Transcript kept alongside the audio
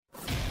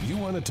You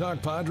want to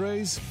talk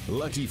Padres?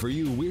 Lucky for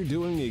you, we're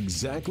doing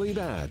exactly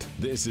that.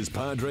 This is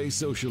Padres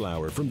Social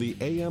Hour from the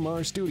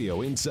AMR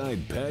studio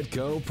inside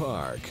Petco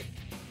Park.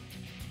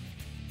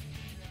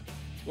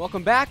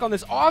 Welcome back on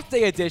this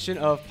off-day edition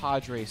of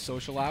Padres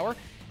Social Hour.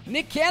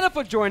 Nick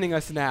Canepa joining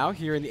us now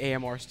here in the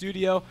AMR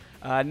studio.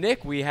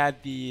 Nick, we had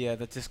the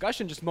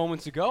discussion just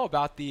moments ago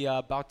about the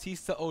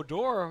Bautista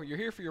Odor. You're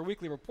here for your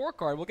weekly report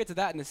card. We'll get to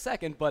that in a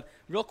second, but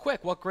real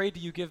quick, what grade do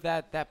you give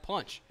that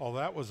punch? Oh,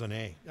 that was an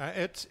A.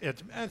 It's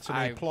an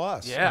A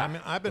plus. Yeah. I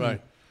mean,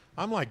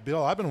 I'm like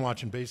Bill. I've been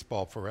watching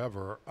baseball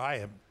forever.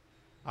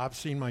 I've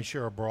seen my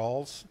share of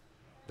brawls.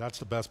 That's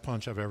the best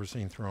punch I've ever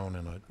seen thrown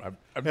in a.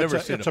 I've never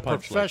seen it's a a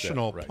punch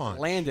professional like that. punch.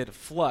 Landed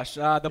flush.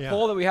 The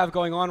poll that we have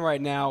going on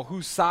right now,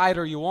 whose side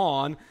are you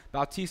on,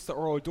 Bautista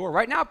or Odor?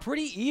 Right now,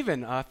 pretty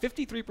even.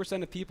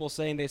 53% of people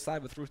saying they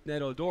side with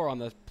Rougned Odor on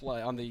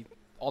the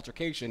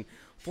altercation.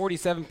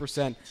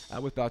 47%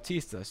 with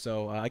Bautista.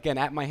 So, again,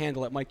 at my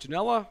handle at Mike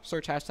Janella,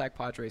 search hashtag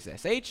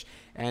PadresSH,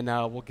 and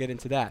we'll get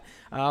into that.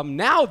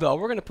 Now, though,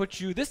 we're going to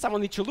put you this time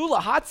on the Cholula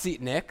hot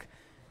seat, Nick.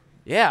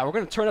 Yeah, we're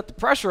going to turn up the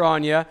pressure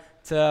on you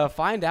to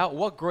find out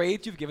what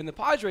grades you've given the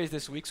Padres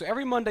this week. So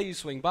every Monday you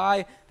swing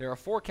by, there are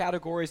 4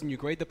 categories, and you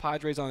grade the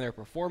Padres on their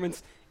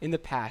performance in the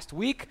past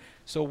week.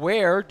 So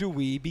where do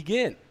we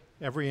begin?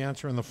 Every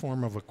answer in the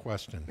form of a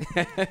question.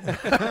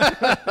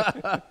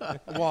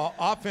 Well,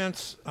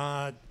 offense,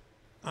 I'm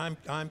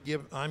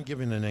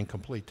giving an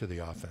incomplete to the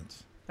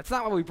offense. That's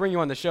not why we bring you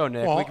on the show,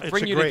 Nick. Well, we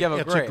bring you to give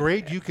a grade. It's a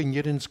grade you can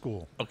get in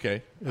school.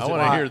 Okay, Is I it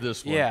want to not? hear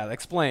this one. Yeah,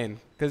 explain.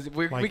 Because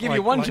we give you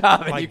Like- one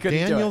job and like you couldn't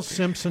do Daniel it.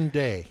 Simpson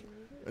Day.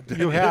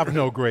 You have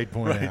no grade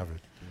point Right.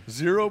 average.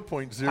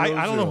 0.00.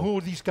 I don't know who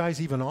these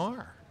guys even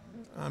are.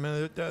 I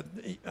mean,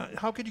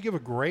 how could you give a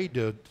grade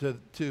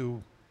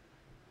to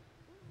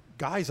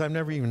guys I've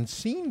never even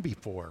seen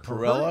before?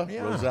 Perella,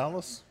 Yeah.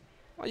 Rosales.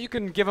 Well, you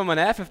can give them an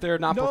F if they're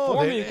not No,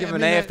 performing. You give them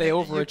an A if they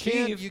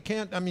overachieve. You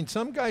can't. I mean,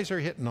 some guys are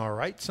hitting all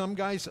right. Some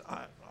guys,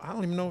 I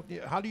don't even know.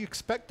 How do you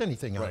expect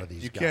anything out of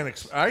these You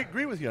guys? can't. I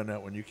agree with you on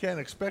that one. You can't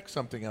expect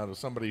something out of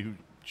somebody who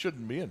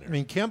shouldn't be in there. I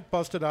mean, Kemp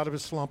busted out of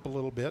his slump a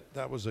little bit.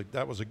 That was a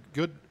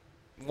good.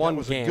 One that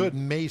was game. a good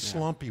May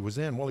slump he was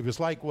in. Well, he was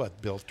like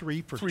what, Bill?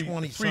 3 for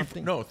 20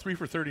 something. No, 3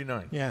 for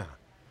 39. Yeah.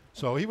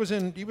 So he was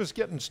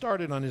getting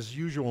started on his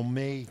usual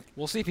May.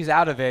 We'll see if he's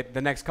out of it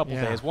the next couple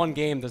Yeah. days. One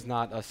game does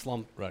not a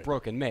slump Right.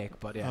 broken make,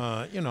 but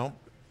yeah.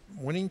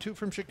 Winning 2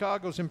 from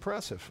Chicago is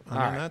impressive. I All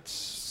mean, right. that's.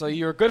 So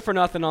you're good for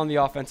nothing on the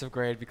offensive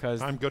grade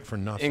because I'm good for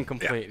nothing.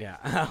 incomplete.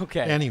 Yeah.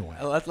 Okay. Anyway.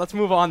 Let's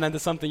move on then to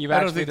something you've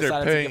I don't actually think they're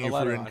decided to paying give a you for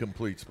letter on.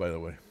 incompletes, by the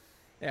way.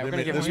 Yeah, we're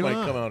going to this give might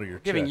you, come out of your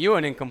giving check. you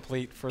an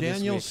incomplete for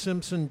Daniel this week.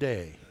 Simpson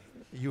Day.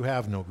 You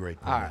have no grade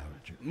point All right.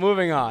 average.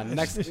 Moving on.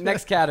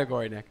 Next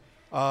category, Nick.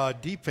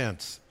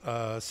 Defense,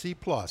 C+.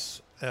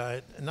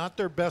 Not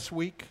their best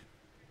week.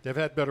 They've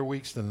had better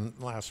weeks than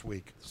last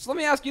week. So let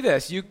me ask you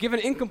this. You give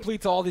an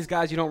incomplete to all these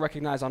guys you don't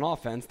recognize on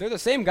offense. They're the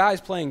same guys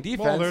playing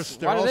defense.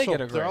 Well, Why do they get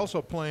a grade? they're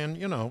also playing,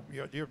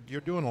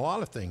 you're doing a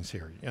lot of things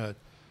here.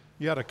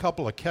 You had a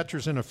couple of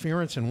catcher's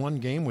interference in one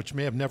game, which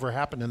may have never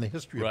happened in the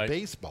history of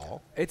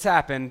baseball. It's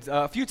happened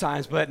a few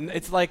times, but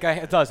it's like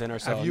a dozen or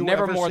so. Have you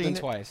never ever more seen than it?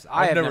 twice.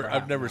 I've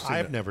never seen it.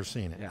 I've never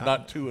seen it. Yeah.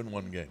 Not 2 in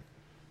one game.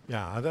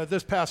 Yeah,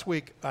 this past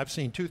week, I've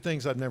seen 2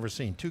 things I've never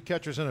seen. 2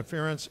 catcher's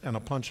interference and a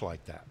punch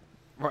like that.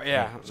 Right,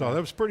 yeah. So that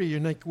was a pretty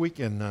unique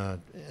week in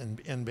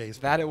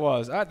baseball. That it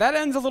was. That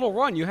ends a little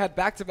run. You had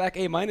back-to-back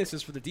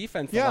A-minuses for the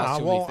defense the last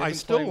 2 well, weeks. They've I been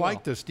still playing like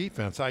well. this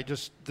defense.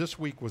 This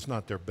week was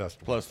not their best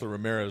week. Plus the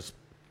Ramirez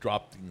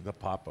dropping the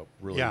pop-up.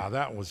 Really. Yeah,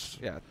 that was.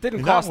 Yeah, didn't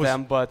and cost that was-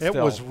 them, but it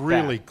still was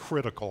really bad.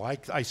 critical.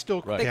 I still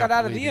Right. They can't got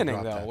out of believe the he inning,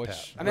 dropped though, that which,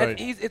 pass. I mean, Right.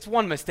 it's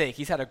one mistake.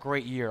 He's had a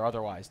great year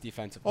otherwise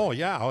defensively. Oh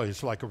yeah,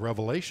 it's like a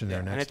revelation there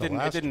and next it to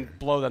last didn't year.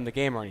 blow them the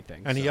game or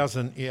anything. And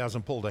so. he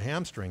hasn't pulled a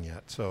hamstring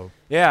yet. So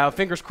Yeah,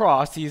 fingers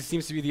crossed. He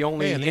seems to be the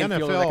only hey, in the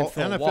infielder that can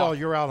still NFL, walk.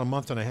 you're out a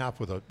month and a half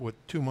with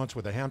 2 months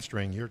with a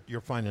hamstring.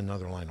 You're finding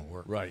another line of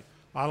work. Right.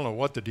 I don't know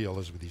what the deal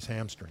is with these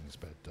hamstrings,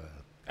 but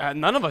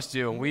None of us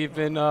do. We've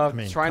been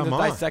mean, trying to come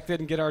on. dissect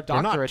it and get our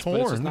They're not doctorates, but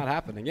it's just torn. not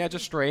happening. Yeah,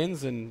 just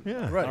strains and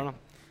Yeah. Right. I don't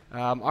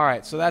know. All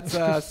right, so that's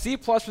C+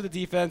 for the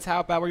defense. How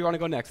about where you want to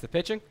go next? The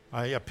pitching?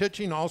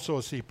 pitching also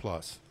a C+.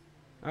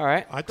 All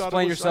right. I thought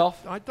Explain it was,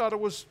 yourself. I thought it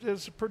was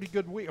a pretty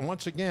good week. And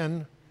once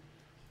again,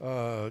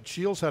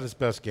 Shields had his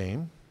best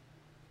game,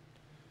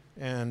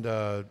 and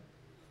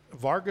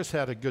Vargas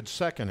had a good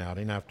second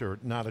outing after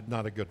not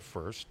a good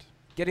first.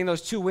 Getting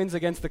those 2 wins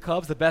against the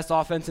Cubs, the best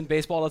offense in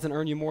baseball, doesn't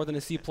earn you more than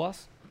a C+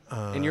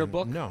 in your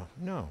book? No.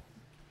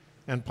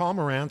 And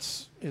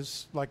Pomerantz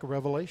is like a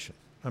revelation.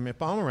 I mean,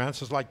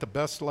 Pomerantz is like the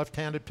best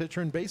left-handed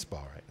pitcher in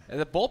baseball right now.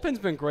 The bullpen's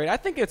been great. I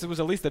think it was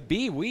at least a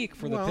B week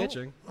for the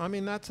pitching. I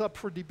mean, that's up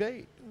for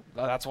debate.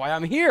 That's why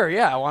I'm here.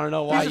 Yeah, I want to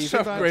know why He's you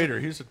a tough grader.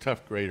 He's a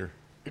tough grader.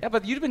 Yeah,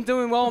 but you've been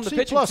doing well in the C+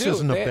 pitching, too.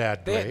 isn't a They-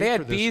 bad they, grade They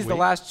had for this B's the week.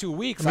 last 2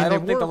 weeks. I mean, I they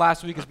don't think the were-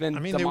 last week has been I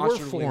mean, they were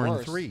demonstrably 4 and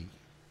worse. 3.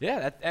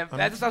 Yeah,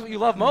 that's what you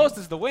love most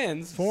is the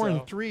wins. 4 so.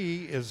 and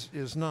 3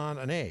 is not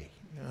an A.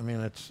 I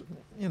mean, it's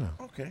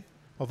Okay.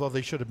 Although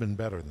they should have been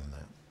better than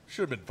that.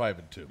 Should have been 5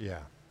 and 2. Yeah.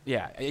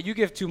 Yeah, you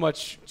give too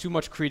much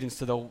credence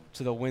to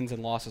the wins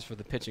and losses for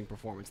the pitching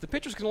performance. The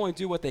pitchers can only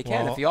do what they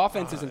can. If the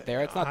offense isn't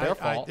there, it's not their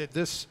fault.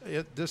 This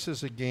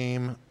is a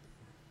game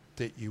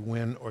that you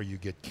win or you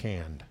get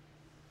canned.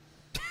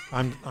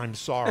 I'm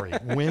sorry.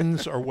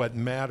 Wins are what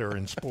matter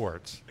in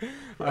sports.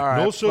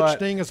 No such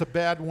thing as a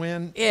bad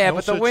win. Yeah, no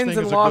but the wins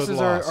and losses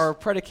loss. are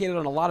predicated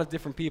on a lot of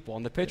different people,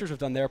 and the pitchers have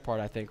done their part,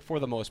 I think, for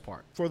the most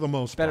part. For the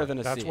most better part. than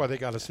a C. That's why they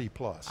got a C+.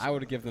 I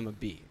would have given them a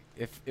B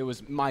if it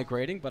was my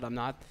grading, but I'm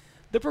not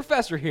the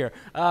professor here.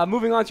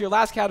 Moving on to your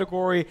last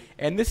category,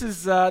 and this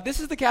is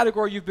the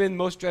category you've been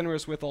most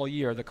generous with all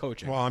year, the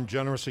coaching. Well, I'm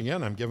generous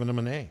again. I'm giving him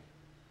an A.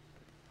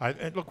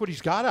 And look what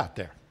he's got out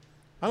there.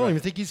 I don't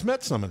even think he's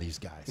met some of these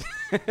guys.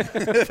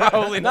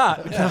 Probably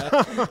not.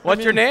 Yeah.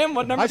 What's your name?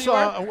 What number do you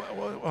wear?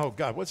 Oh,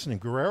 God, what's his name?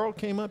 Guerrero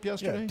came up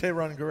yesterday? Yeah,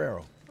 Tehran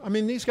Guerrero. I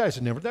mean, these guys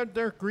have never.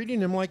 They're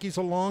greeting him like he's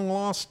a long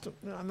lost.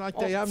 Like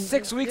they haven't.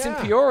 6 weeks in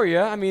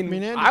Peoria. I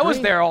mean I was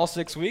there all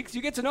 6 weeks.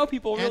 You get to know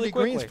people really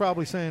quickly. Andy Green's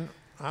probably saying,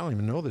 I don't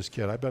even know this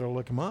kid. I better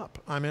look him up.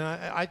 I mean,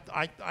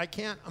 I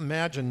can't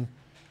imagine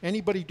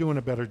anybody doing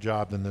a better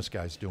job than this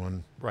guy's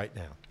doing right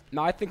now.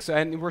 No, I think so.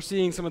 And we're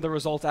seeing some of the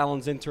results. Alan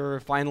Zinter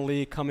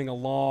finally coming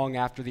along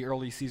after the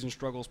early season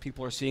struggles.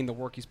 People are seeing the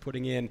work he's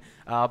putting in.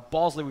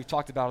 Balsley, we've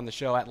talked about on the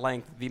show at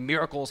length, the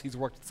miracles he's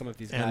worked with some of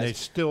these guys. And they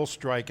still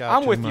strike out too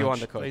much. I'm with you on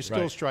the coach. They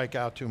still strike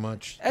out too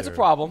much. That's a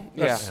problem.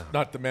 That's yeah.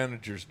 not the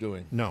manager's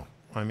doing. No.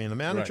 I mean, the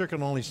manager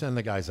can only send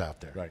the guys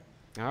out there. Right.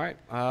 All right.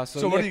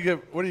 So what do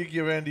you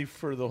give Andy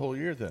for the whole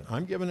year then?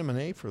 I'm giving him an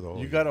A for the whole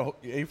year. You got an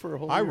A for a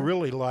whole year? I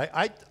really like.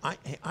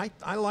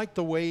 I like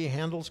the way he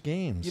handles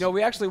games. You know,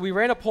 we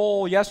ran a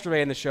poll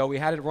yesterday in the show. We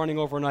had it running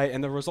overnight,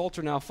 and the results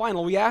are now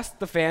final. We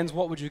asked the fans,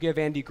 what would you give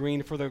Andy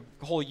Green for the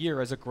whole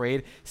year as a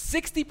grade?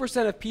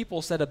 60% of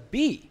people said a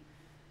B.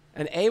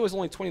 An A was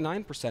only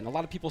 29%. A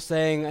lot of people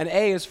saying an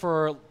A is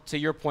for, to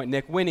your point,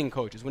 Nick, winning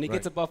coaches. When he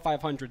gets above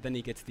 500, then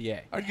he gets the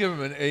A. I'd give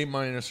him an A-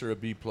 or a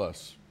B+.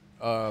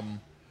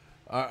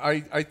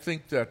 I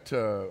think that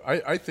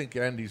I think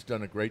Andy's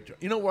done a great job.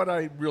 You know what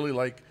I really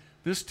like?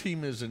 This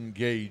team is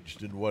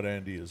engaged in what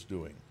Andy is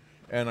doing,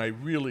 and I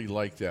really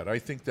like that. I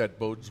think that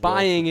bodes well.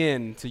 Buying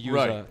in, to use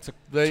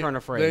turn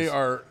a phrase.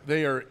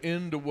 They are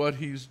into what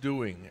he's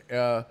doing.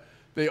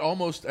 They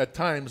almost at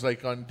times,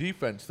 like on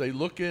defense, they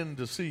look in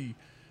to see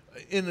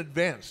in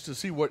advance to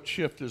see what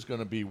shift is going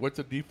to be, what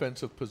the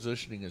defensive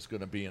positioning is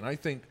going to be, and I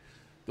think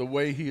the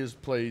way he has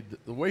played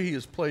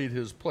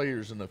his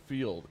players in the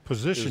field.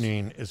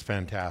 Positioning is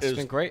fantastic. It's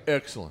been great.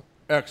 Excellent.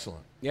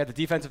 Yeah, the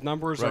defensive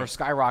numbers are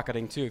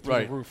skyrocketing too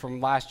through the roof from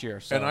last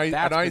year. So and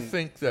I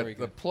think that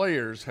the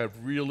players have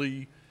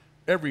really,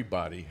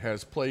 everybody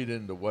has played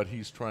into what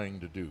he's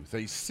trying to do.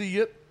 They see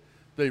it,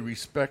 they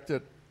respect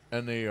it,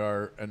 and they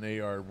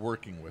are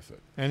working with it.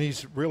 And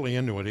he's really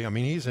into it. I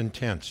mean, he's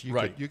intense. You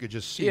could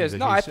just see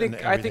that I he's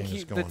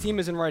think the team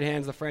is in right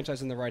hands. The franchise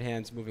is in the right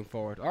hands moving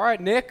forward. All right,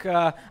 Nick,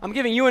 I'm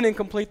giving you an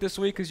incomplete this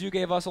week because you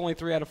gave us only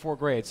 3 out of 4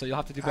 grades, so you'll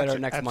have to do better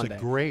next Monday.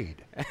 That's a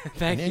grade.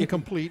 Thank you.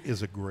 Incomplete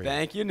is a grade.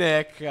 Thank you,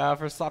 Nick,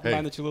 for stopping by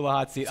in the Cholula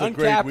Hot Seat. It's a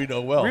grade we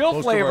know well.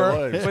 Real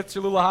flavor with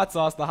Cholula Hot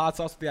Sauce, the hot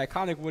sauce with the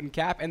iconic wooden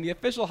cap, and the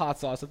official hot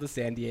sauce of the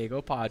San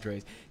Diego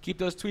Padres. Keep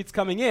those tweets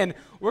coming in.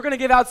 We're going to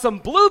give out some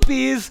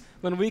bloopies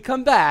when we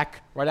come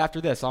back right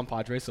after this on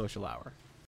Padres Social Hour.